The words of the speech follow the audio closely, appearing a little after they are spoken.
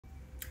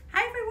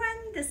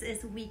This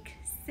is week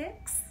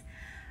 6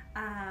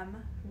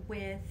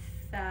 with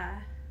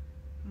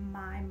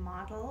my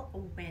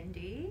model,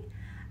 Wendy.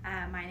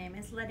 My name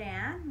is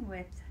Ladan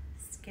with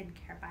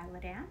Skincare by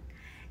Ladan.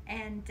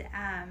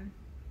 And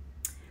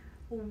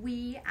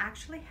we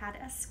actually had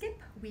a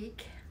skip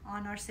week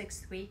on our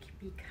 6th week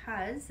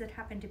because it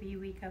happened to be a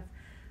week of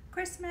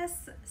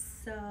Christmas.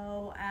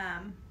 So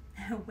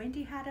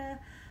Wendy had a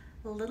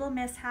little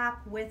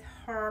mishap with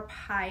her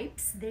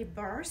pipes. They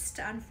burst,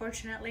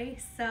 unfortunately,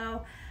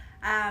 so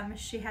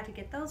she had to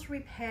get those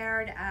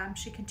repaired.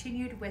 She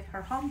continued with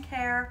her home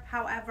care,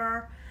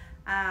 however,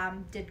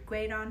 did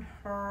great on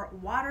her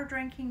water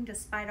drinking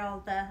despite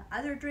all the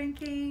other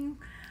drinking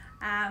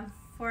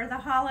for the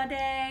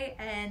holiday,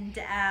 and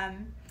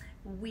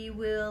we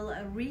will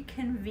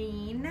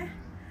reconvene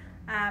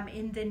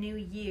in the new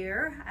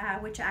year,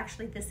 which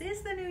actually this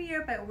is the new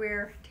year, but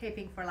we're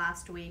taping for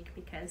last week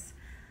because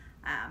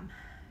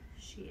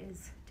she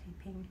is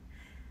taping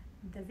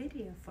the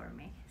video for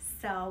me.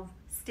 So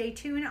stay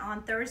tuned.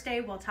 On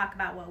Thursday we'll talk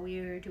about what we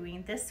are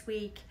doing this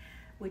week,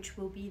 which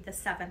will be the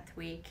 7th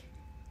week,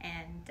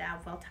 and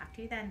we'll talk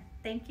to you then.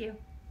 Thank you.